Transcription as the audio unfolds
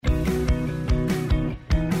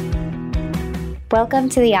Welcome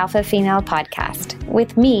to the Alpha Female Podcast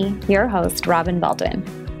with me, your host, Robin Baldwin.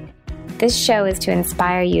 This show is to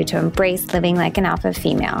inspire you to embrace living like an alpha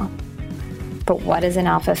female. But what is an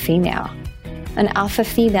alpha female? An alpha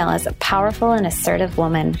female is a powerful and assertive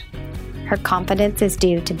woman. Her confidence is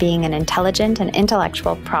due to being an intelligent and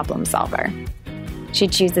intellectual problem solver. She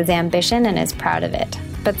chooses ambition and is proud of it,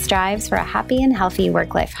 but strives for a happy and healthy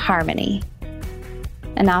work-life harmony.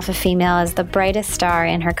 An alpha female is the brightest star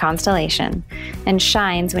in her constellation and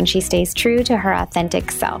shines when she stays true to her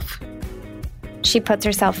authentic self. She puts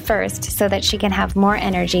herself first so that she can have more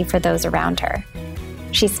energy for those around her.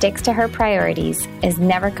 She sticks to her priorities, is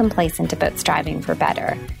never complacent about striving for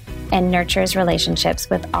better, and nurtures relationships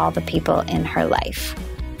with all the people in her life.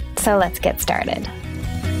 So let's get started.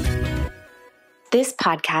 This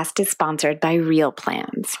podcast is sponsored by Real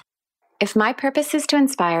Plans. If my purpose is to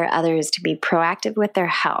inspire others to be proactive with their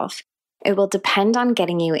health, it will depend on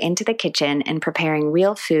getting you into the kitchen and preparing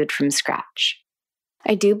real food from scratch.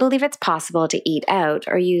 I do believe it's possible to eat out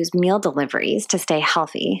or use meal deliveries to stay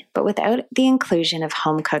healthy, but without the inclusion of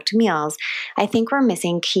home-cooked meals, I think we're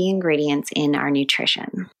missing key ingredients in our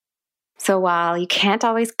nutrition. So while you can't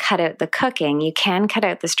always cut out the cooking, you can cut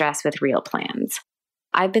out the stress with Real Plans.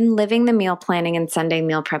 I've been living the meal planning and Sunday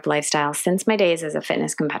meal prep lifestyle since my days as a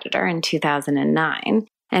fitness competitor in 2009.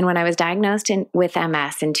 And when I was diagnosed with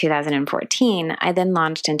MS in 2014, I then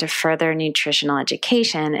launched into further nutritional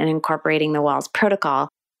education and incorporating the WALS protocol,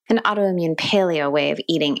 an autoimmune paleo way of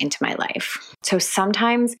eating, into my life. So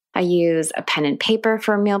sometimes I use a pen and paper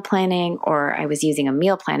for meal planning, or I was using a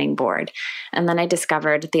meal planning board. And then I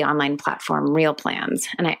discovered the online platform Real Plans,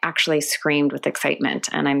 and I actually screamed with excitement.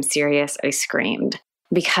 And I'm serious, I screamed.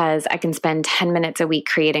 Because I can spend 10 minutes a week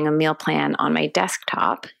creating a meal plan on my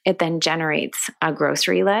desktop. It then generates a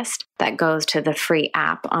grocery list that goes to the free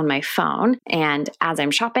app on my phone. And as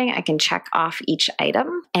I'm shopping, I can check off each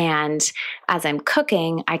item. And as I'm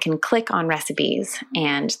cooking, I can click on recipes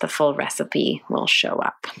and the full recipe will show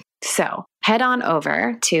up. So head on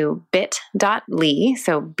over to bit.ly,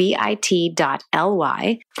 so bit.ly/alpha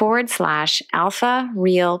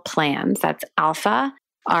real plans. That's alpha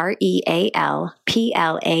REALPLANS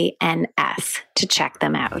to check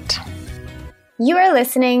them out. You are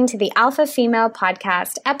listening to the Alpha Female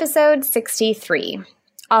Podcast, episode 63.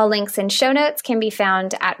 All links and show notes can be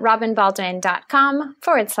found at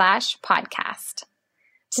robinbaldwin.com/podcast.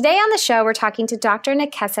 Today on the show, we're talking to Dr.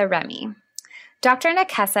 Nekessa Remy. Dr.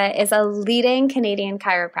 Nekessa is a leading Canadian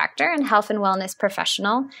chiropractor and health and wellness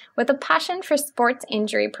professional with a passion for sports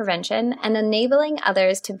injury prevention and enabling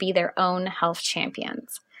others to be their own health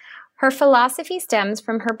champions. Her philosophy stems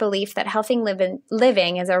from her belief that healthy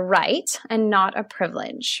living is a right and not a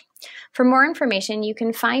privilege. For more information, you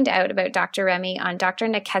can find out about Dr. Remy on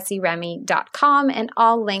drnekessiremy.com, and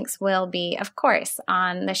all links will be, of course,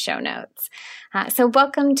 on the show notes. So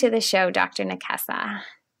welcome to the show, Dr. Nekessa.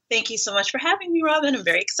 Thank you so much for having me, Robin. I'm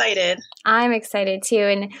very excited. I'm excited too.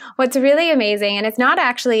 And what's really amazing, and it's not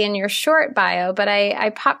actually in your short bio, but I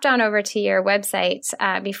popped on over to your website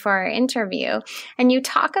before our interview, and you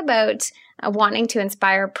talk about wanting to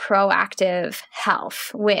inspire proactive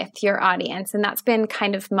health with your audience. And that's been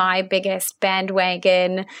kind of my biggest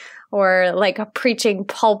bandwagon, or like a preaching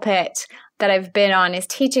pulpit that I've been on, is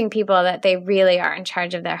teaching people that they really are in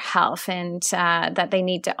charge of their health and that they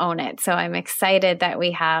need to own it. So I'm excited that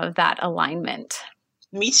we have that alignment.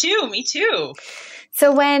 Me too.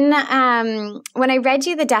 So when I read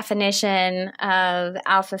you the definition of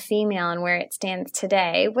alpha female and where it stands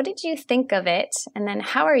today, what did you think of it? And then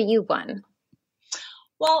how are you one?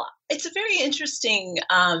 Well, it's a very interesting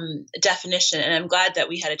definition, and I'm glad that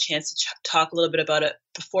we had a chance to talk a little bit about it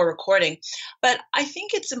before recording. But I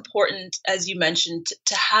think it's important, as you mentioned,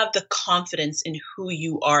 to have the confidence in who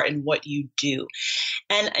you are and what you do.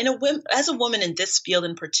 And as a woman in this field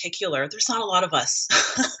in particular, there's not a lot of us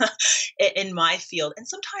in my field. And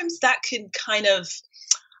sometimes that could kind of,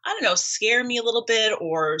 scare me a little bit,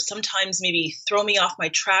 or sometimes maybe throw me off my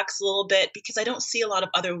tracks a little bit, because I don't see a lot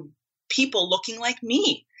of other people looking like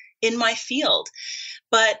me in my field.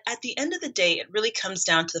 But at the end of the day, it really comes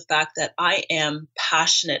down to the fact that I am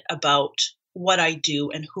passionate about what I do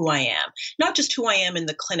and who I am. Not just who I am in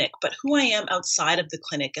the clinic, but who I am outside of the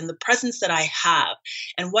clinic, and the presence that I have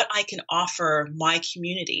and what I can offer my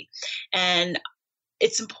community. And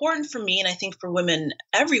it's important for me, and I think for women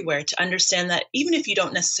everywhere, to understand that even if you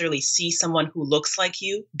don't necessarily see someone who looks like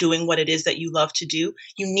you doing what it is that you love to do,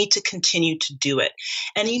 you need to continue to do it.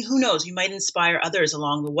 And who knows, you might inspire others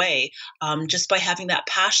along the way just by having that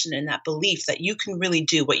passion and that belief that you can really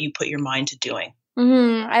do what you put your mind to doing.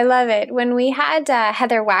 I love it. When we had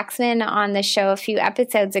Heather Waxman on the show a few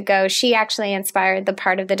episodes ago, she actually inspired the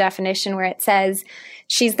part of the definition where it says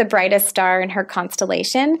she's the brightest star in her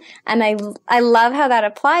constellation. And I love how that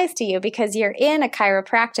applies to you because you're in a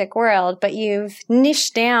chiropractic world, but you've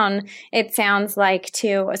niched down, it sounds like,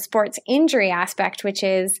 to a sports injury aspect, which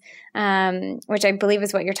I believe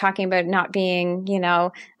is what you're talking about, not being,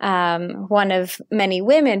 one of many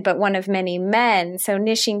women, but one of many men. So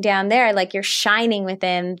niching down there, like you're shining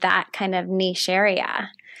within that kind of niche area.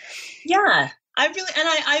 Yeah,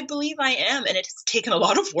 I believe I am, and it's taken a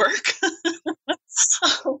lot of work.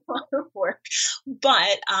 A lot of work.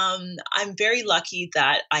 But I'm very lucky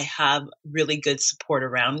that I have really good support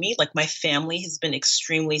around me. Like my family has been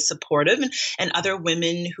extremely supportive, and other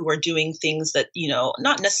women who are doing things that,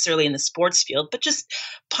 not necessarily in the sports field, but just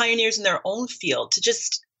pioneers in their own field, to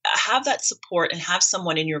just have that support and have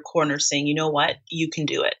someone in your corner saying, you know what, you can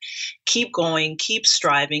do it. Keep going, keep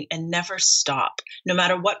striving, and never stop. No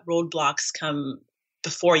matter what roadblocks come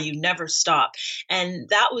before you, never stop. And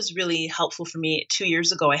that was really helpful for me. 2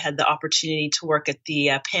 years ago, I had the opportunity to work at the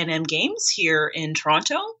Pan Am Games here in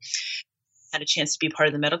Toronto. Had a chance to be part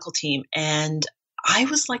of the medical team, and I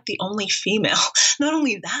was like the only female. Not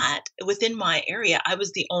only that, within my area, I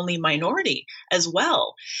was the only minority as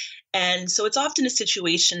well. And so it's often a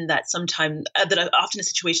situation that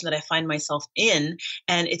I find myself in.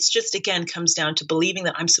 And it's just, again, comes down to believing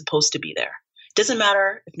that I'm supposed to be there. Doesn't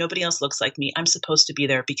matter if nobody else looks like me. I'm supposed to be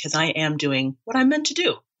there because I am doing what I'm meant to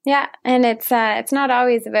do. Yeah, and it's not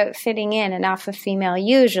always about fitting in. An alpha female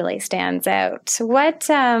usually stands out. What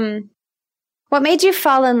made you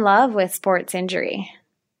fall in love with sports injury?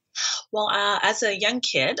 Well, as a young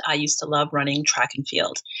kid, I used to love running track and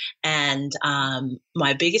field. And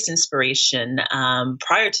my biggest inspiration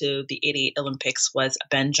prior to the '88 Olympics was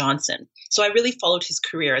Ben Johnson. So I really followed his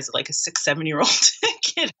career as like a 6-7-year-old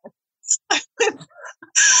kid.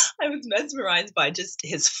 I was mesmerized by just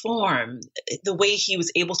his form, the way he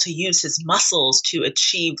was able to use his muscles to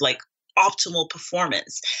achieve like optimal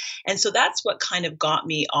performance. And so that's what kind of got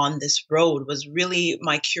me on this road, was really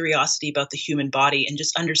my curiosity about the human body and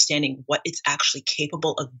just understanding what it's actually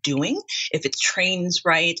capable of doing. If it trains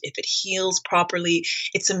right, if it heals properly,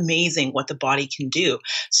 it's amazing what the body can do.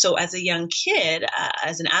 So as a young kid,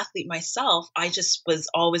 as an athlete myself, I just was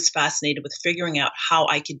always fascinated with figuring out how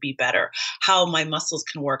I could be better, how my muscles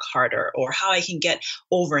can work harder, or how I can get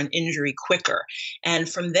over an injury quicker. And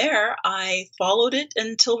from there, I followed it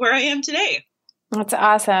until where I am today. That's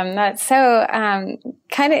awesome. That's so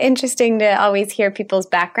kind of interesting to always hear people's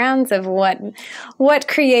backgrounds of what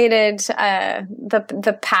created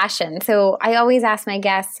the passion. So I always ask my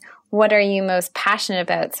guests, what are you most passionate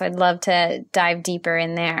about? So I'd love to dive deeper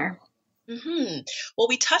in there. Mm-hmm. Well,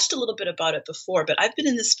 we touched a little bit about it before, but I've been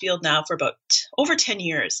in this field now for about over 10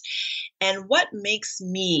 years. And what makes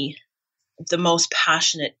me the most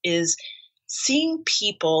passionate is seeing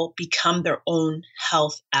people become their own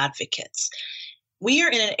health advocates. We are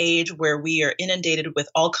in an age where we are inundated with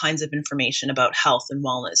all kinds of information about health and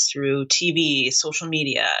wellness through TV, social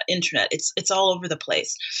media, internet. It's all over the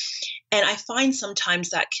place. And I find sometimes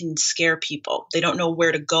that can scare people. They don't know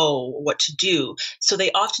where to go or what to do. So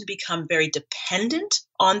they often become very dependent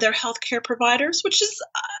on their healthcare providers, which is,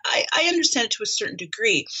 I understand it to a certain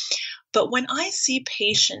degree. But when I see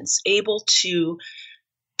patients able to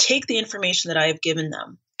take the information that I have given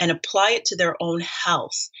them and apply it to their own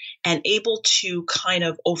health and able to kind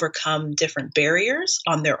of overcome different barriers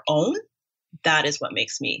on their own, that is what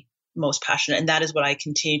makes me most passionate. And that is what I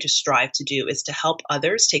continue to strive to do, is to help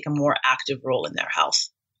others take a more active role in their health.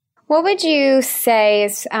 What would you say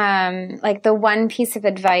is like the one piece of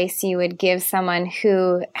advice you would give someone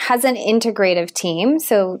who has an integrative team,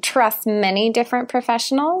 so trusts many different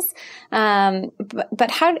professionals, but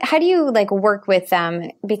how do you like work with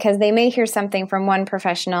them? Because they may hear something from one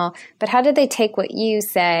professional, but how do they take what you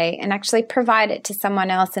say and actually provide it to someone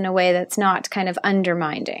else in a way that's not kind of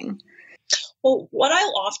undermining? Well, what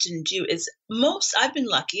I'll often do is I've been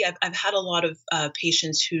lucky. I've had a lot of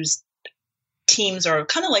patients whose teams are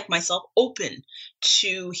kind of like myself, open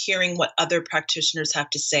to hearing what other practitioners have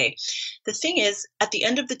to say. The thing is, at the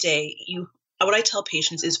end of the day, what I tell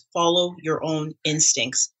patients is follow your own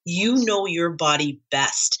instincts. You know your body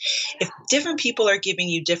best. If different people are giving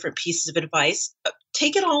you different pieces of advice,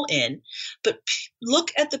 take it all in, but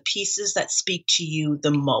look at the pieces that speak to you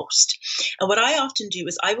the most. And what I often do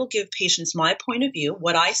is I will give patients my point of view,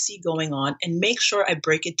 what I see going on, and make sure I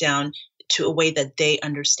break it down to a way that they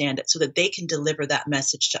understand it so that they can deliver that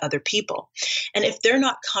message to other people. And if they're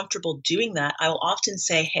not comfortable doing that, I will often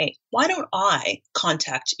say, hey, why don't I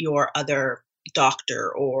contact your other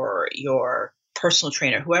doctor or your personal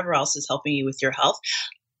trainer, whoever else is helping you with your health,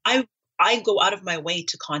 I go out of my way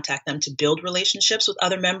to contact them to build relationships with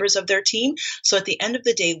other members of their team. So at the end of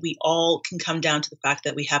the day, we all can come down to the fact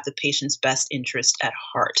that we have the patient's best interest at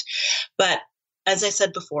heart. But as I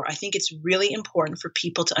said before, I think it's really important for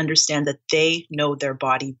people to understand that they know their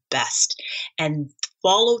body best and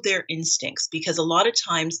follow their instincts, because a lot of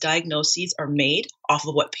times diagnoses are made off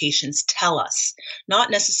of what patients tell us, not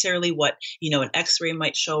necessarily what, an X-ray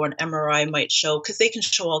might show or an MRI might show, because they can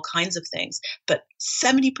show all kinds of things. But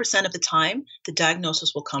 70% of the time, the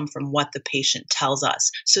diagnosis will come from what the patient tells us.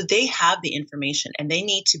 So they have the information and they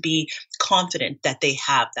need to be confident that they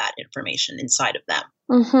have that information inside of them.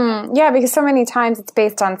 Mm-hmm. Yeah, because so many times it's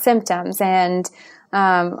based on symptoms and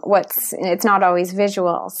it's not always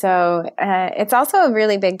visual. So it's also a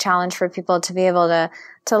really big challenge for people to be able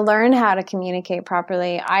to learn how to communicate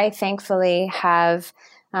properly. I thankfully have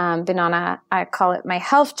been on I call it my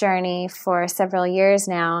health journey for several years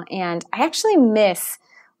now, and I actually miss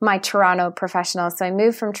my Toronto professionals. So I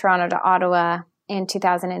moved from Toronto to Ottawa in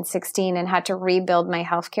 2016 and had to rebuild my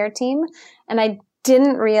healthcare team, and I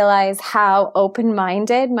didn't realize how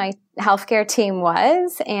open-minded my healthcare team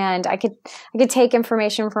was. And I could take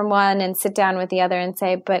information from one and sit down with the other and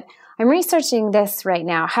say, but I'm researching this right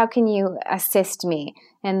now. How can you assist me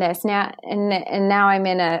in this? Now, and now I'm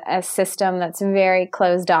in a system that's very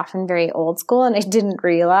closed off and very old school, and I didn't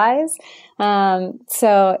realize.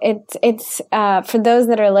 So it's for those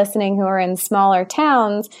that are listening who are in smaller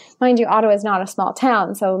towns, mind you, Ottawa is not a small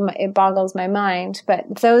town, so it boggles my mind.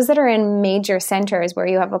 But those that are in major centers where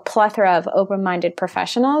you have a plethora of open-minded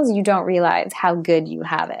professionals, you don't realize how good you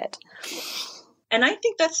have it. And I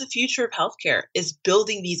think that's the future of healthcare, is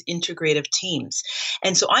building these integrative teams.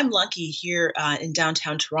 And so I'm lucky here in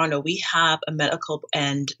downtown Toronto, we have a medical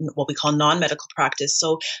and what we call non-medical practice.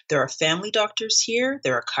 So there are family doctors here,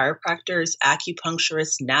 there are chiropractors,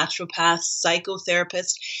 acupuncturists, naturopaths,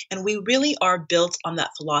 psychotherapists, and we really are built on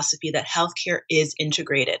that philosophy that healthcare is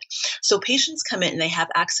integrated. So patients come in and they have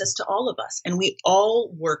access to all of us, and we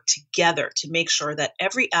all work together to make sure that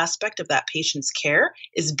every aspect of that patient's care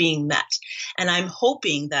is being met. And I'm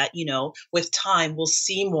hoping that, with time, we'll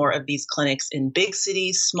see more of these clinics in big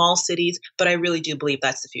cities, small cities, but I really do believe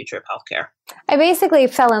that's the future of healthcare. I basically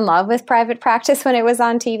fell in love with private practice when it was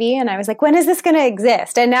on TV, and I was like, when is this going to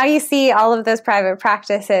exist? And now you see all of those private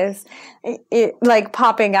practices like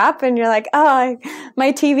popping up, and you're like, oh,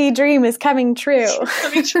 my TV dream is coming true.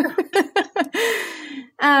 Coming true.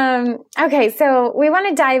 Okay, so we want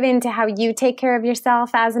to dive into how you take care of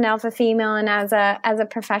yourself as an alpha female and as a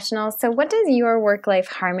professional. So what does your work-life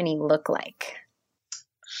harmony look like?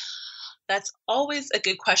 That's always a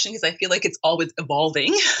good question, because I feel like it's always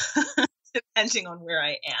evolving depending on where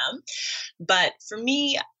I am. But for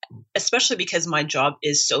me, especially because my job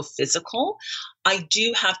is so physical, I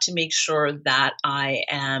do have to make sure that I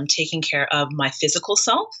am taking care of my physical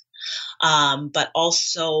self, but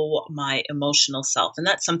also my emotional self. And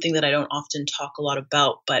that's something that I don't often talk a lot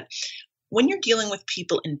about. But when you're dealing with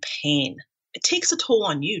people in pain, it takes a toll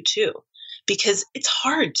on you too, because it's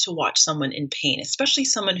hard to watch someone in pain, especially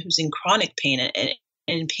someone who's in chronic pain and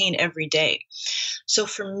in pain every day. So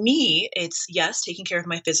for me, it's, yes, taking care of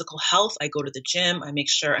my physical health. I go to the gym. I make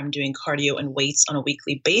sure I'm doing cardio and weights on a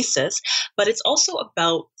weekly basis. But it's also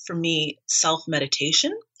about, for me,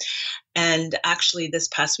 self-meditation. And actually, this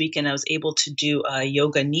past weekend, I was able to do a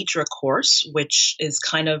yoga nidra course, which is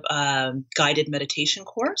kind of a guided meditation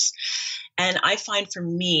course. And I find, for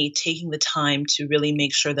me, taking the time to really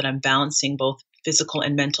make sure that I'm balancing both physical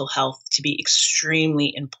and mental health to be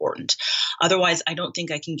extremely important. Otherwise, I don't think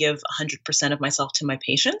I can give 100% of myself to my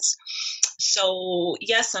patients. So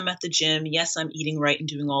yes, I'm at the gym. Yes, I'm eating right and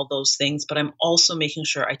doing all those things, but I'm also making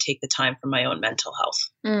sure I take the time for my own mental health.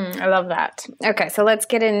 I love that. Okay, so let's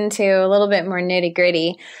get into a little bit more nitty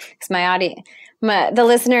gritty, because the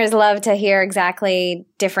listeners love to hear exactly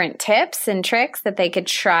different tips and tricks that they could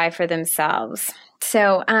try for themselves.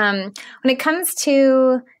 So when it comes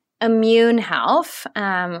to immune health,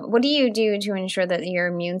 what do you do to ensure that your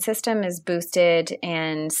immune system is boosted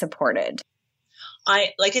and supported?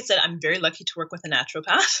 Like I said, I'm very lucky to work with a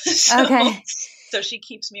naturopath. So she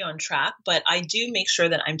keeps me on track, but I do make sure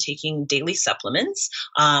that I'm taking daily supplements.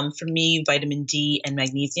 For me, vitamin D and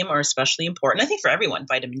magnesium are especially important. I think for everyone,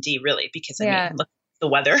 vitamin D really, because look at the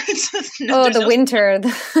weather. Winter.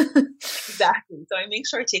 Exactly. So I make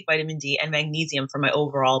sure I take vitamin D and magnesium for my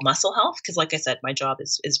overall muscle health, because like I said, my job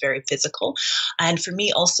is very physical. And for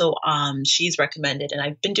me also, she's recommended, and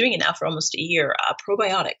I've been doing it now for almost a year,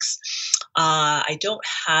 probiotics. I don't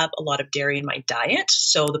have a lot of dairy in my diet,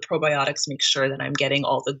 so the probiotics make sure that I'm getting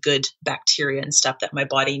all the good bacteria and stuff that my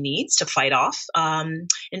body needs to fight off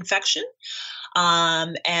infection.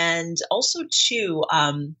 And also, too,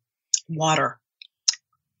 water.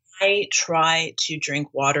 I try to drink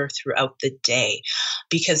water throughout the day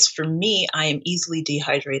because for me, I am easily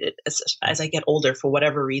dehydrated as I get older. For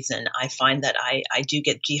whatever reason, I find that I do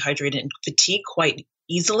get dehydrated and fatigue quite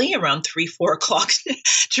easily around 3, 4 o'clock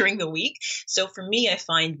during the week. So for me, I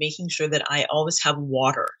find making sure that I always have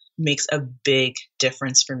water makes a big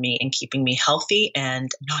difference for me in keeping me healthy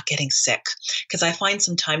and not getting sick. Because I find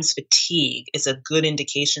sometimes fatigue is a good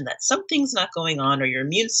indication that something's not going on or your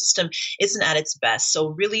immune system isn't at its best. So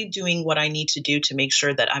really doing what I need to do to make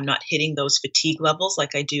sure that I'm not hitting those fatigue levels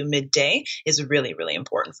like I do midday is really, really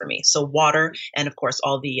important for me. So water and of course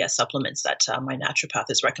all the supplements that my naturopath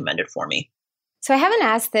has recommended for me. So I haven't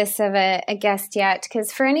asked this of a guest yet,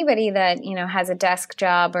 because for anybody that, has a desk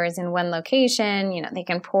job or is in one location, they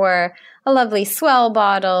can pour a lovely Swell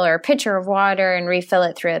bottle or pitcher of water and refill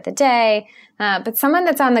it throughout the day. But someone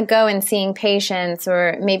that's on the go and seeing patients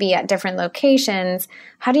or maybe at different locations,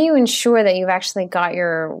 how do you ensure that you've actually got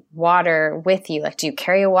your water with you? Like, do you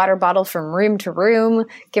carry a water bottle from room to room?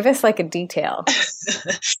 Give us like a detail.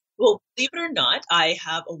 Well, believe it or not, I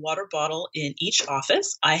have a water bottle in each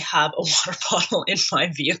office. I have a water bottle in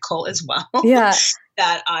my vehicle as well. Yeah.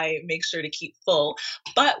 That I make sure to keep full.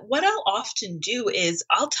 But what I'll often do is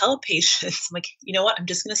I'll tell a patient, like, you know what, I'm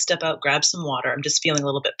just going to step out, grab some water. I'm just feeling a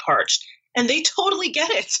little bit parched. And they totally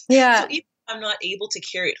get it. Yeah. So even if I'm not able to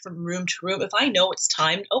carry it from room to room, if I know it's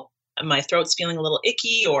time, my throat's feeling a little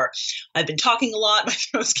icky or I've been talking a lot, my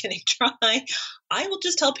throat's getting dry, I will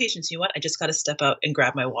just tell patients, you know what, I just got to step out and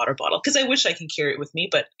grab my water bottle because I wish I can carry it with me,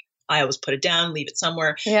 but I always put it down, leave it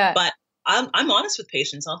somewhere. Yeah. But I'm honest with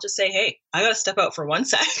patients. I'll just say, hey, I got to step out for 1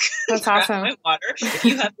 sec. That's grab awesome. my water. If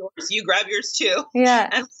you have yours, you grab yours too. Yeah.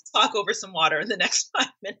 And let's talk over some water in the next 5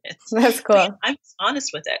 minutes. That's cool. But I'm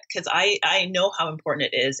honest with it because I know how important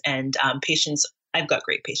it is. And patients, I've got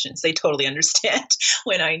great patients. They totally understand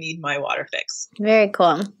when I need my water fix. Very cool.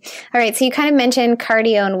 All right. So you kind of mentioned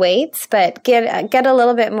cardio and weights, but get a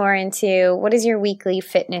little bit more into what is your weekly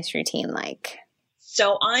fitness routine like?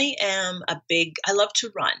 So I love to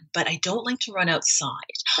run, but I don't like to run outside.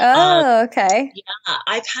 Oh, okay. Yeah,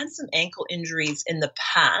 I've had some ankle injuries in the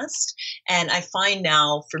past, and I find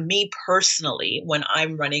now for me personally, when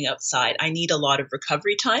I'm running outside, I need a lot of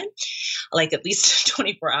recovery time, like at least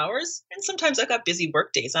 24 hours. And sometimes I've got busy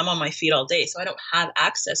work days. I'm on my feet all day, so I don't have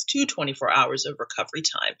access to 24 hours of recovery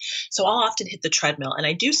time. So I'll often hit the treadmill, and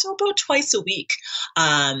I do so about twice a week.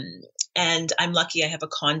 And I'm lucky I have a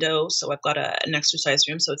condo, so I've got an exercise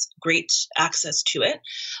room, so it's great access to it.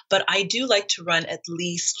 But I do like to run at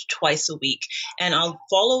least twice a week, and I'll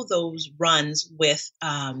follow those runs with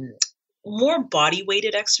more body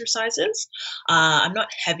weighted exercises. I'm not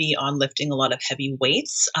heavy on lifting a lot of heavy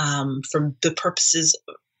weights for the purposes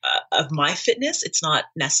of my fitness. It's not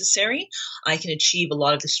necessary. I can achieve a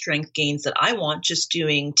lot of the strength gains that I want just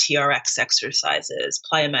doing TRX exercises,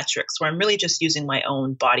 plyometrics, where I'm really just using my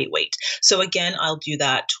own body weight. So again, I'll do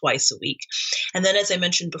that twice a week. And then as I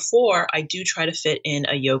mentioned before, I do try to fit in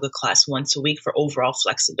a yoga class once a week for overall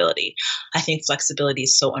flexibility. I think flexibility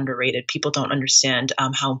is so underrated. People don't understand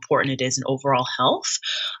how important it is in overall health.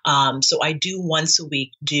 So I do once a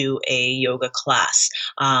week do a yoga class,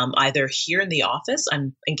 either here in the office.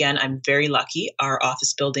 I'm very lucky. Our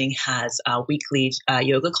office building has weekly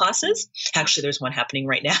yoga classes. Actually, there's one happening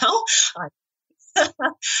right now.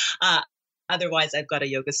 Otherwise, I've got a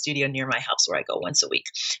yoga studio near my house where I go once a week.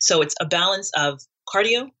 So it's a balance of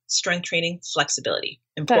cardio, strength training, flexibility.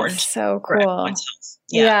 Important. That's so cool.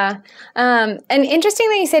 Yeah. And interesting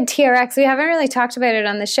that you said TRX. We haven't really talked about it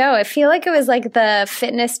on the show. I feel like it was like the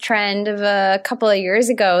fitness trend of a couple of years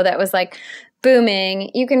ago that was like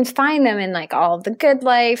booming. You can find them in like all of the Good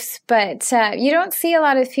Lives, but you don't see a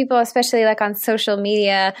lot of people, especially like on social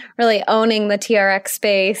media, really owning the TRX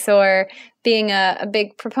space or being a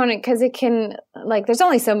big proponent, because it can, like, there's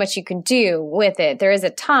only so much you can do with it. There is a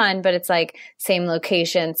ton, but it's like same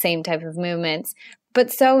location, same type of movements.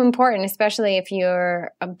 But so important, especially if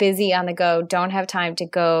you're busy on the go, don't have time to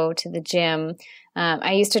go to the gym.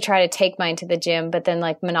 I used to try to take mine to the gym, but then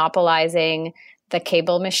like monopolizing the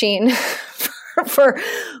cable machine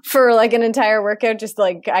for like an entire workout, just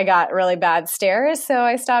like I got really bad stares, so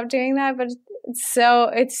I stopped doing that. But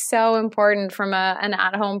it's so important from an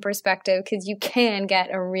at-home perspective because you can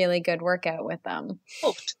get a really good workout with them.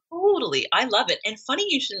 Oh, totally. I love it. And funny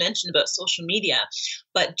you should mention about social media,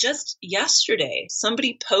 but just yesterday,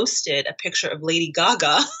 somebody posted a picture of Lady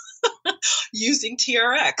Gaga using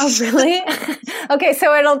TRX. Oh, really? Okay,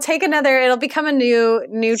 so it'll become a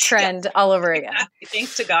new trend all over again. Exactly.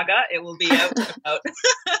 Thanks to Gaga, it will be out and about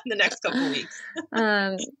in the next couple of weeks.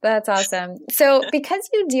 That's awesome. So because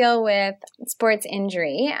you deal with sports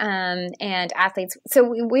injury and athletes,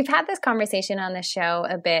 so we've had this conversation on the show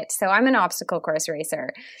a bit. So I'm an obstacle course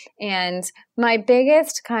racer, and my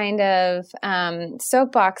biggest kind of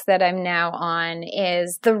soapbox that I'm now on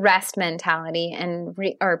is the rest mentality and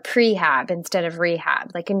or prehab instead of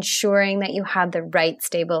rehab, like ensuring that you have the right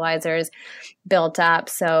stabilizers built up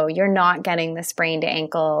so you're not getting the sprained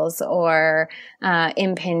ankles or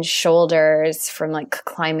impinged shoulders from like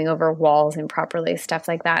climbing over walls improperly, stuff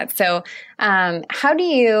like that. So how do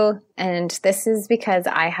you, and this is because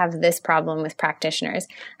I have this problem with practitioners,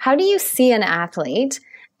 how do you see an athlete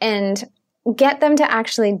and get them to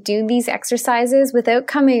actually do these exercises without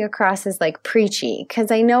coming across as like preachy? Because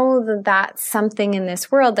I know that that's something in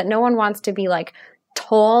this world that no one wants to be like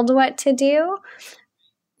told what to do.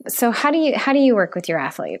 So how do you work with your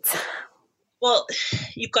athletes? Well,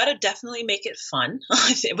 you've got to definitely make it fun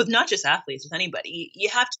with not just athletes, with anybody. You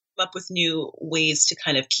have to come up with new ways to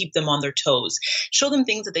kind of keep them on their toes, show them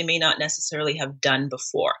things that they may not necessarily have done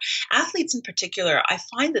before. Athletes in particular, I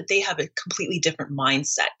find that they have a completely different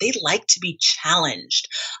mindset. They like to be challenged.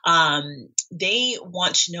 They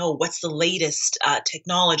want to know what's the latest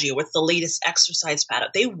technology or what's the latest exercise pattern.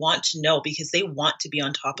 They want to know because they want to be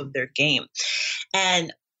on top of their game.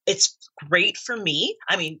 And it's great for me.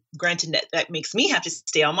 I mean, granted, that makes me have to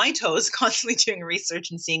stay on my toes, constantly doing research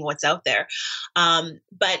and seeing what's out there.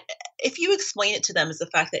 But if you explain it to them as the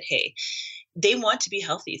fact that, hey, they want to be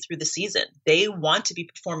healthy through the season. They want to be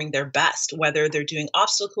performing their best, whether they're doing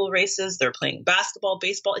obstacle races, they're playing basketball,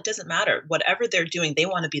 baseball, it doesn't matter. Whatever they're doing, they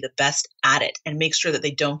want to be the best at it and make sure that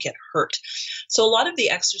they don't get hurt. So a lot of the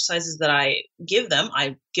exercises that I give them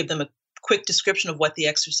a quick description of what the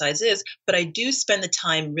exercise is, but I do spend the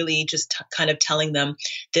time really just kind of telling them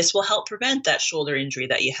this will help prevent that shoulder injury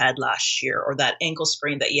that you had last year or that ankle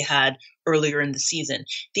sprain that you had earlier in the season.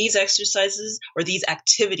 These exercises or these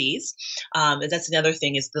activities, that's another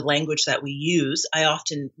thing is the language that we use. I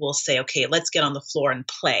often will say, okay, let's get on the floor and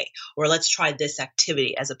play, or let's try this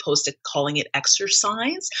activity as opposed to calling it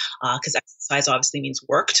exercise, because exercise obviously means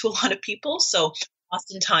work to a lot of people. So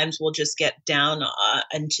oftentimes we'll just get down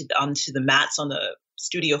onto the mats on the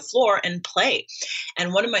studio floor and play.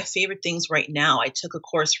 And one of my favorite things right now, I took a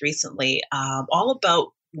course recently all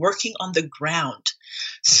about working on the ground.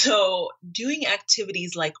 So doing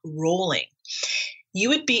activities like rolling. You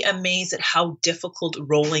would be amazed at how difficult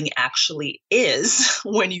rolling actually is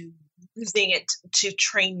when you're using it to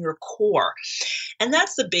train your core. And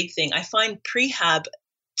that's the big thing. I find prehab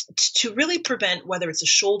to really prevent whether it's a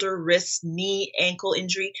shoulder, wrist, knee, ankle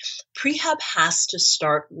injury, prehab has to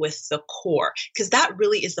start with the core because that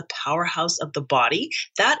really is the powerhouse of the body.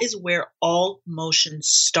 That is where all motion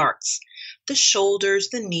starts. The shoulders,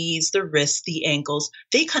 the knees, the wrists, the ankles,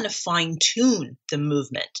 they kind of fine tune the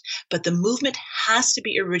movement, but the movement has to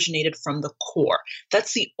be originated from the core.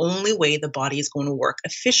 That's the only way the body is going to work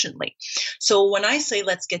efficiently. So when I say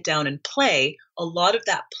let's get down and play, a lot of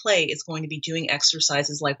that play is going to be doing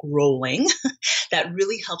exercises like rolling that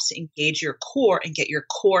really helps to engage your core and get your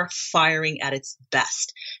core firing at its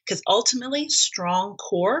best. Because ultimately, strong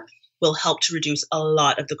core will help to reduce a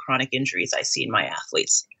lot of the chronic injuries I see in my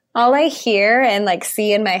athletes. All I hear and like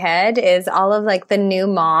see in my head is all of like the new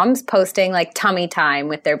moms posting like tummy time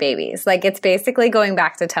with their babies. Like it's basically going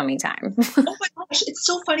back to tummy time. Oh my gosh, it's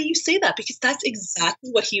so funny you say that because that's exactly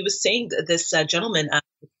what he was saying. This gentleman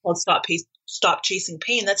called Stop Chasing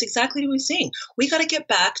Pain. That's exactly what he was saying. We got to get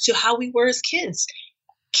back to how we were as kids.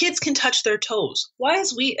 Kids can touch their toes. Why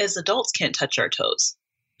as we as adults can't touch our toes?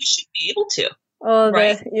 We should be able to. Oh,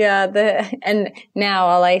 right? And now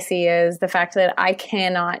all I see is the fact that I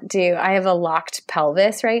have a locked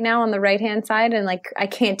pelvis right now on the right-hand side and like I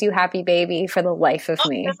can't do happy baby for the life of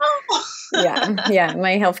me. No. Yeah.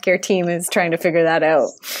 My healthcare team is trying to figure that out.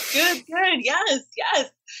 Good. Yes.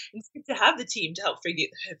 It's good to have the team to help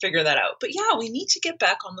figure that out. But yeah, we need to get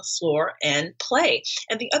back on the floor and play.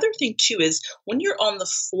 And the other thing too is when you're on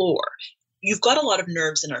the floor, you've got a lot of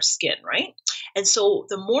nerves in our skin, right? And so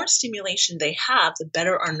the more stimulation they have, the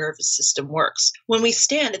better our nervous system works. When we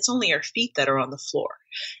stand, it's only our feet that are on the floor.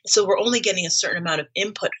 So we're only getting a certain amount of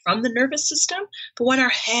input from the nervous system. But when our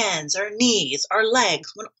hands, our knees, our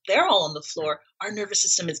legs, when they're all on the floor, our nervous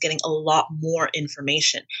system is getting a lot more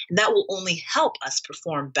information. And that will only help us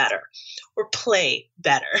perform better or play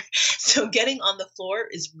better. So getting on the floor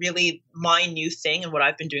is really my new thing and what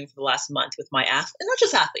I've been doing for the last month with my athletes, and not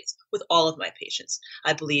just athletes, with all of my patients.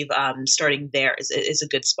 I believe starting there is a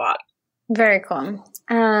good spot. Very cool.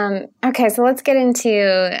 Okay, so let's get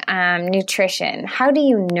into nutrition. How do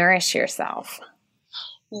you nourish yourself?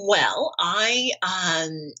 Well, I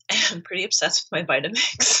am pretty obsessed with my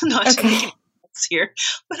Vitamix. Not to make it here,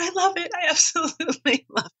 but I love it. I absolutely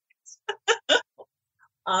love it.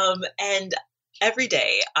 And every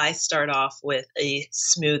day I start off with a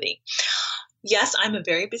smoothie. Yes, I'm a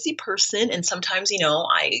very busy person, and sometimes,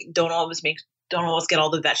 I don't always get all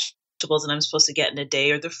the vegetables that I'm supposed to get in a day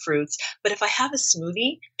or the fruits. But if I have a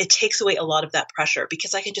smoothie, it takes away a lot of that pressure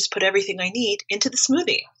because I can just put everything I need into the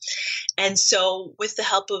smoothie. And so with the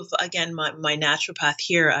help of, again, my naturopath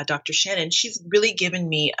here, Dr. Shannon, she's really given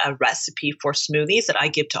me a recipe for smoothies that I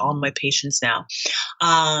give to all my patients now.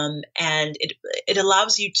 And it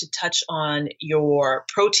allows you to touch on your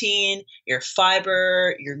protein, your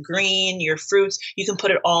fiber, your green, your fruits. You can put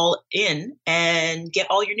it all in and get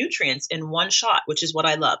all your nutrients in one shot, which is what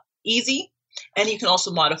I love. Easy. And you can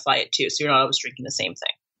also modify it too. So you're not always drinking the same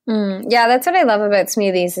thing. Yeah, that's what I love about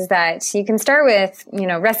smoothies is that you can start with,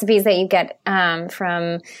 recipes that you get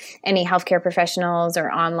from any healthcare professionals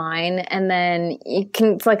or online, and then you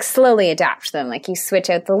can slowly adapt them. Like you switch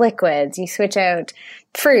out the liquids, you switch out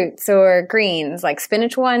fruits or greens, like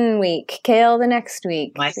spinach one week, kale the next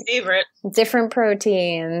week. My favorite. Different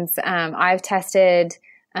proteins. I've tested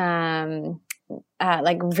very,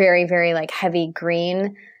 very heavy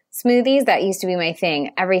green smoothies. That used to be my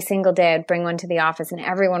thing. Every single day I'd bring one to the office and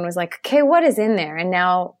everyone was like, okay, what is in there? And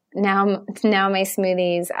now my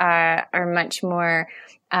smoothies are much more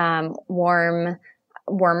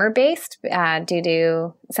warmer based due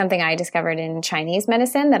to something I discovered in Chinese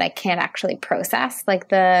medicine that I can't actually process, like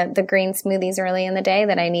the green smoothies early in the day,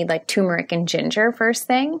 that I need like turmeric and ginger first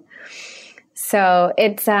thing. So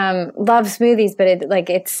it's love smoothies, but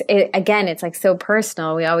it's like so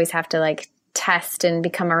personal. We always have to test and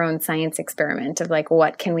become our own science experiment of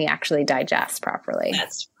what can we actually digest properly.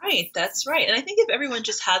 That's right. And I think if everyone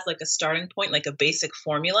just has a starting point, like a basic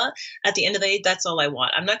formula, at the end of the day, that's all I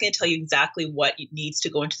want. I'm not going to tell you exactly what needs to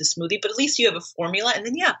go into the smoothie, but at least you have a formula, and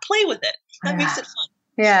then play with it. That makes it fun.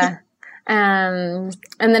 Yeah. And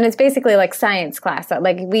then it's basically like science class.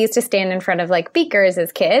 We used to stand in front of beakers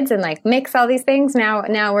as kids and mix all these things. Now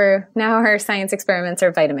our science experiments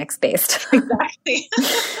are Vitamix based. Exactly.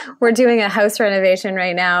 We're doing a house renovation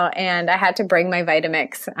right now, and I had to bring my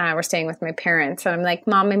Vitamix. We're staying with my parents, and I'm like,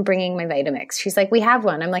 Mom, I'm bringing my Vitamix. She's like, we have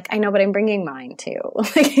one. I'm like, I know, but I'm bringing mine too.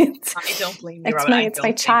 I don't blame you, Robin. It's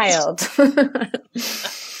my child.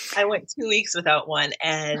 I went 2 weeks without one,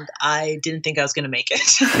 and I didn't think I was going to make it.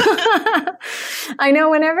 I know.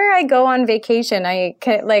 Whenever I go on vacation, I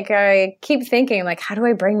keep thinking, how do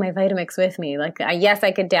I bring my Vitamix with me? Yes,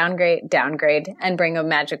 I could downgrade and bring a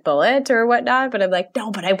magic bullet or whatnot, but I'm like,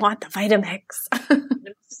 no, but I want the Vitamix.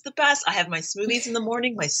 This is the best. I have my smoothies in the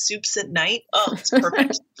morning, my soups at night. Oh, it's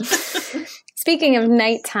perfect. Speaking of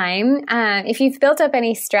nighttime, if you've built up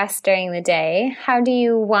any stress during the day, how do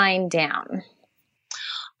you wind down?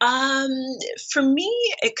 For me,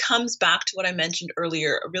 it comes back to what I mentioned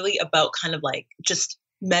earlier, really about kind of just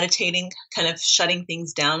meditating, kind of shutting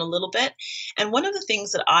things down a little bit. And one of the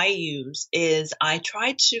things that I use is I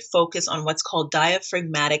try to focus on what's called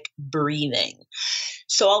diaphragmatic breathing.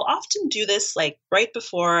 So I'll often do this right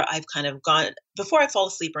before before I fall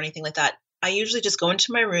asleep or anything like that. I usually just go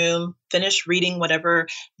into my room, finish reading whatever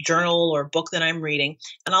journal or book that I'm reading,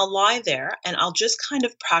 and I'll lie there and I'll just kind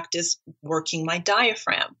of practice working my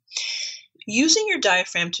diaphragm. Using your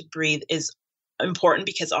diaphragm to breathe is important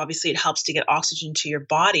because obviously it helps to get oxygen to your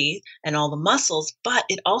body and all the muscles, but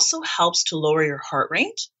it also helps to lower your heart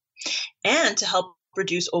rate and to help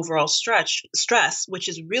reduce overall stress, which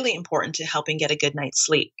is really important to helping get a good night's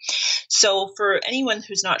sleep. So for anyone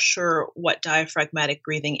who's not sure what diaphragmatic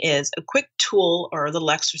breathing is, a quick tool or a little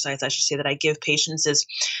exercise, I should say, that I give patients is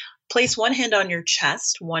place one hand on your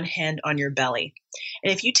chest, one hand on your belly.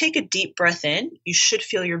 And if you take a deep breath in, you should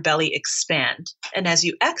feel your belly expand. And as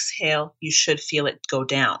you exhale, you should feel it go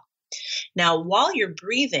down. Now, while you're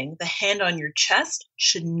breathing, the hand on your chest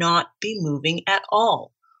should not be moving at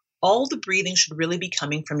all. All the breathing should really be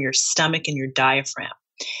coming from your stomach and your diaphragm.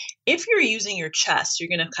 If you're using your chest,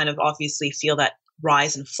 you're going to kind of obviously feel that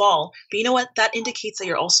rise and fall. But you know what? That indicates that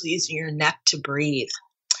you're also using your neck to breathe.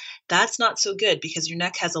 that's not so good because your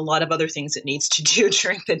neck has a lot of other things it needs to do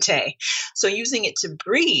during the day. So using it to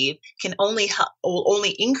breathe can will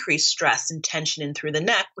only increase stress and tension in through the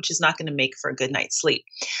neck, which is not going to make for a good night's sleep.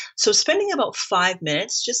 So spending about 5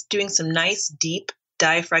 minutes just doing some nice deep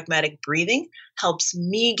diaphragmatic breathing helps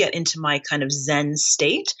me get into my kind of Zen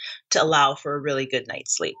state to allow for a really good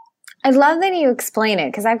night's sleep. I love that you explain it,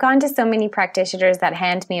 because I've gone to so many practitioners that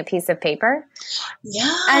hand me a piece of paper.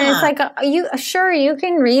 Yeah. And it's like, you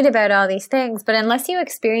can read about all these things, but unless you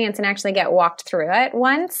experience and actually get walked through it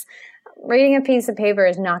once, reading a piece of paper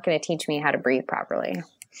is not going to teach me how to breathe properly.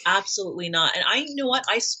 Absolutely not. And you know what?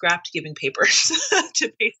 I scrapped giving papers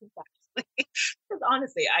to patients. Because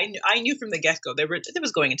honestly, I knew from the get-go they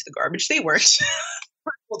was going into the garbage. They weren't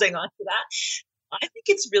holding on to that. I think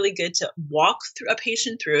it's really good to walk through a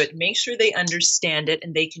patient through it, make sure they understand it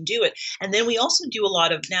and they can do it. And then we also do a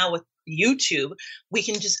lot of, now with YouTube, we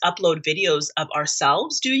can just upload videos of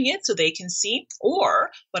ourselves doing it so they can see. Or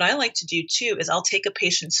what I like to do too is I'll take a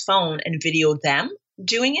patient's phone and video them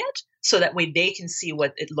doing it, so that way they can see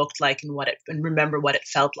what it looked like and remember what it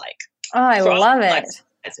felt like. Oh, I love it.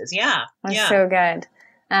 Yeah. That's so good.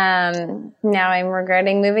 Now I'm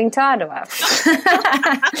regretting moving to Ottawa.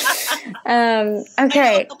 Okay. I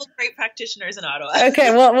know a couple of great practitioners in Ottawa.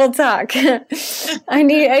 Okay, well, we'll talk. I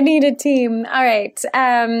need a team. All right.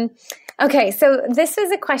 Okay, so this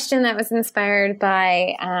is a question that was inspired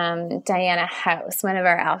by Diana House, one of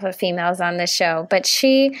our alpha females on the show. But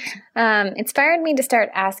she inspired me to start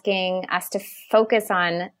asking us to focus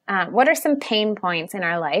on what are some pain points in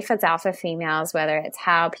our life as alpha females, whether it's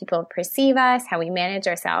how people perceive us, how we manage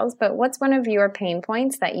ourselves. But what's one of your pain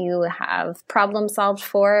points that you have problem solved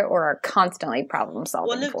for or are constantly problem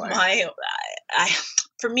solving for?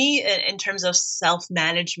 For me, in terms of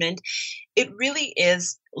self-management, it really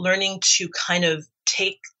is learning to kind of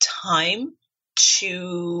take time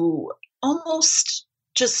to almost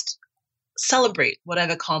just celebrate what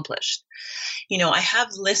I've accomplished. You know, I have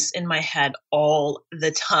lists in my head all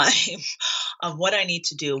the time of what I need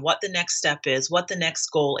to do, what the next step is, what the next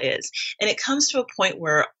goal is. And it comes to a point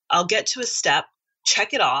where I'll get to a step,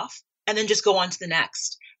 check it off, and then just go on to the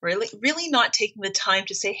next. Really not taking the time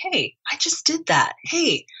to say, hey, I just did that.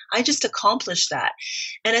 Hey, I just accomplished that.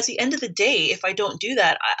 And at the end of the day, if I don't do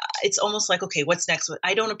that, it's almost like, okay, what's next?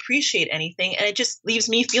 I don't appreciate anything. And it just leaves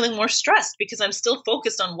me feeling more stressed because I'm still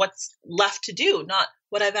focused on what's left to do, not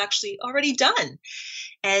what I've actually already done.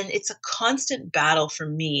 And it's a constant battle for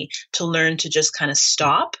me to learn to just kind of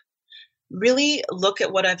stop, really look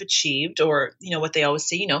at what I've achieved, or, you know, what they always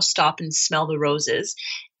say, stop and smell the roses,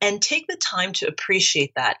 and take the time to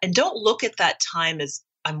appreciate that. And don't look at that time as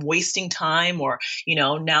I'm wasting time, or,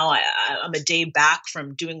 now I'm a day back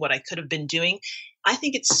from doing what I could have been doing. I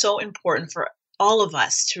think it's so important for all of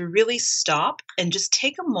us to really stop and just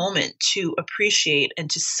take a moment to appreciate and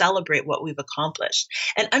to celebrate what we've accomplished,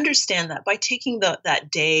 and understand that by taking that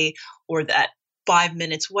day or that 5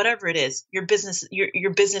 minutes, whatever it is, your business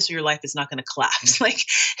or your life is not going to collapse. Like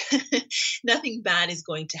nothing bad is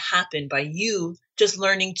going to happen by you just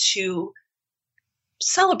learning to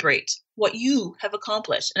celebrate what you have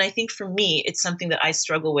accomplished. And I think for me, it's something that I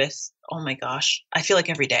struggle with. Oh my gosh, I feel like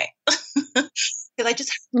every day. I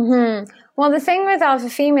just. Mm-hmm. Well, the thing with alpha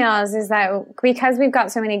females is that because we've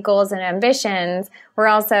got so many goals and ambitions, we're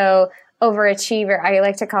also overachiever. I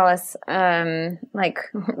like to call us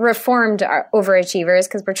reformed overachievers,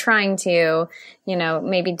 because we're trying to,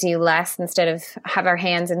 maybe do less instead of have our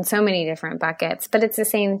hands in so many different buckets. But it's the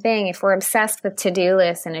same thing. If we're obsessed with to-do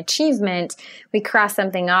lists and achievement, we cross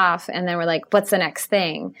something off and then we're like, what's the next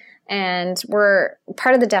thing? And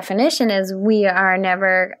part of the definition is we are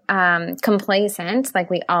never complacent,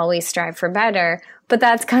 like we always strive for better. But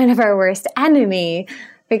that's kind of our worst enemy,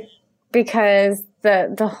 because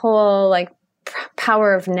the whole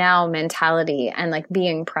power of now mentality and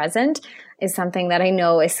being present is something that I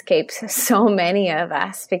know escapes so many of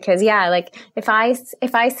us. Because if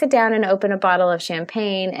I sit down and open a bottle of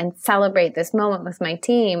champagne and celebrate this moment with my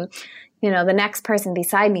team, the next person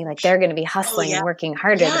beside me, they're going to be hustling and working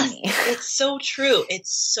harder than me. It's so true.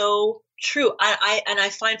 It's so true.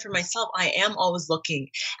 I find for myself, I am always looking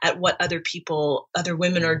at what other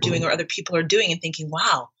women are doing or other people are doing and thinking,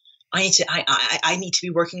 wow, I need to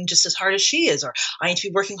be working just as hard as she is, or I need to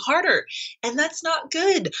be working harder. And that's not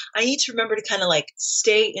good. I need to remember to kind of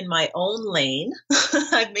stay in my own lane.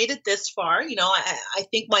 I've made it this far. I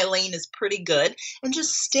think my lane is pretty good, and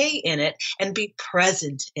just stay in it and be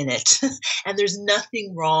present in it. And there's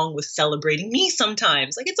nothing wrong with celebrating me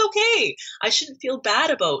sometimes. It's okay. I shouldn't feel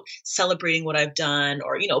bad about celebrating what I've done,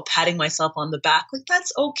 or, patting myself on the back.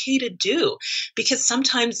 That's okay to do, because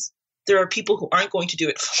sometimes there are people who aren't going to do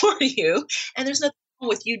it for you, and there's nothing wrong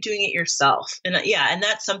with you doing it yourself. And and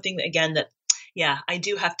that's something that, again, that I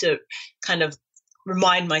do have to kind of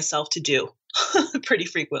remind myself to do pretty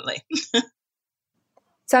frequently.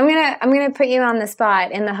 So I'm gonna put you on the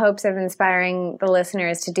spot in the hopes of inspiring the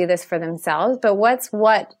listeners to do this for themselves. But what's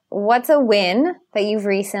a win that you've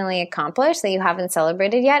recently accomplished that you haven't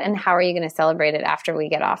celebrated yet, and how are you going to celebrate it after we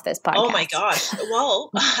get off this podcast? Oh my gosh! Well,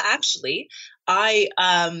 actually,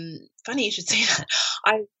 funny you should say that.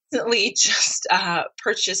 I recently just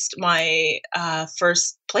purchased my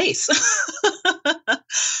first place, my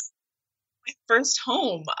first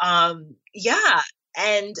home.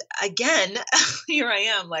 And again, here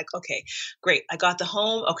I am like, okay, great. I got the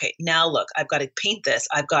home. Okay, now look, I've got to paint this.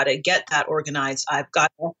 I've got to get that organized. I've got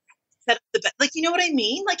to set up the bed. Like, you know what I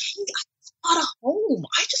mean? Like, hey, I just bought a home.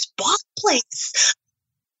 I just bought a place.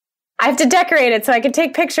 I have to decorate it so I can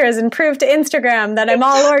take pictures and prove to Instagram that I'm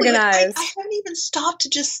all organized. I haven't even stopped to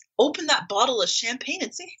just open that bottle of champagne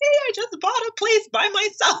and say, hey, I just bought a place by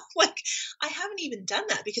myself. Like, I haven't even done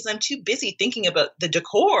that because I'm too busy thinking about the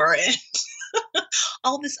decor and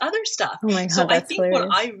all this other stuff. Oh my God, so I think hilarious.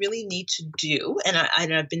 what I really need to do, and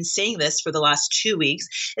I've been saying this for the last 2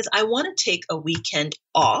 weeks, is I want to take a weekend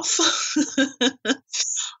off.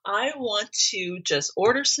 I want to just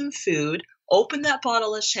order some food, open that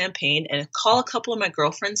bottle of champagne, and call a couple of my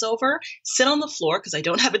girlfriends over, sit on the floor because I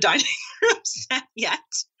don't have a dining room set yet.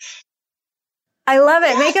 I love it.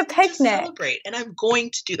 Yes, make a just picnic. Celebrate. And I'm going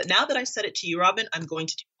to do that. Now that I said it to you, Robin, I'm going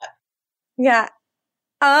to do that. Yeah.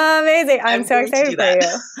 Amazing. I'm so excited for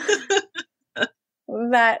you.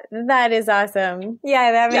 That is awesome.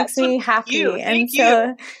 Yeah, that makes me happy. Thank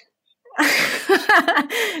you.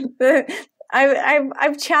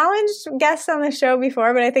 I've challenged guests on the show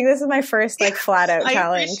before, but I think this is my first flat out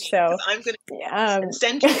challenge. So I'm going to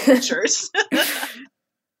send you pictures.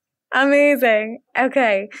 Amazing.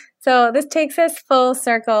 Okay. So this takes us full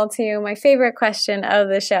circle to my favorite question of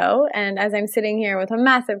the show. And as I'm sitting here with a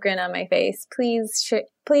massive grin on my face, please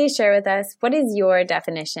share with us, what is your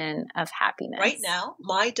definition of happiness? Right now,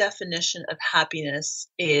 my definition of happiness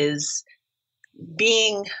is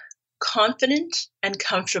being confident and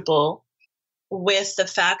comfortable with the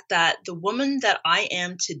fact that the woman that I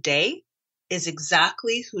am today is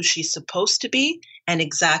exactly who she's supposed to be and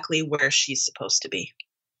exactly where she's supposed to be,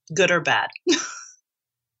 good or bad.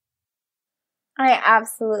 I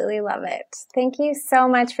absolutely love it. Thank you so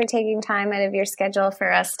much for taking time out of your schedule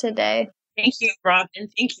for us today. Thank you, Robin.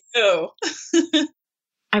 Thank you.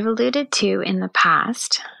 I've alluded to in the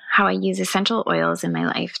past how I use essential oils in my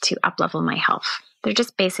life to uplevel my health. They're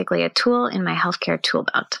just basically a tool in my healthcare tool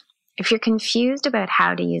belt. If you're confused about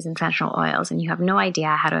how to use essential oils and you have no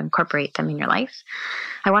idea how to incorporate them in your life,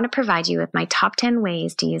 I want to provide you with my top 10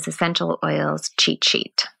 ways to use essential oils cheat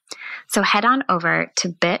sheet. So head on over to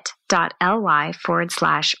bit.ly/oil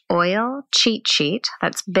cheat sheet.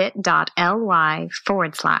 That's bit.ly/oil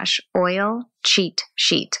cheat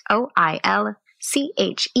sheet.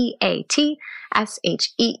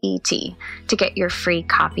 OILCHEATSHEET to get your free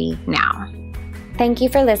copy now. Thank you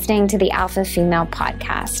for listening to the Alpha Female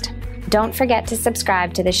Podcast. Don't forget to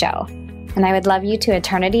subscribe to the show. And I would love you to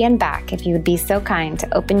eternity and back if you would be so kind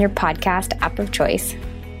to open your podcast app of choice.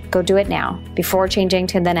 Go do it now before changing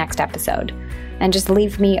to the next episode. And just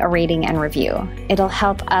leave me a rating and review. It'll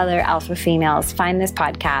help other alpha females find this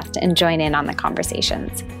podcast and join in on the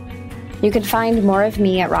conversations. You can find more of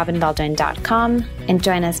me at robinbaldwin.com and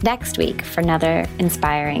join us next week for another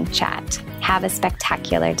inspiring chat. Have a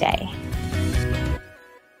spectacular day.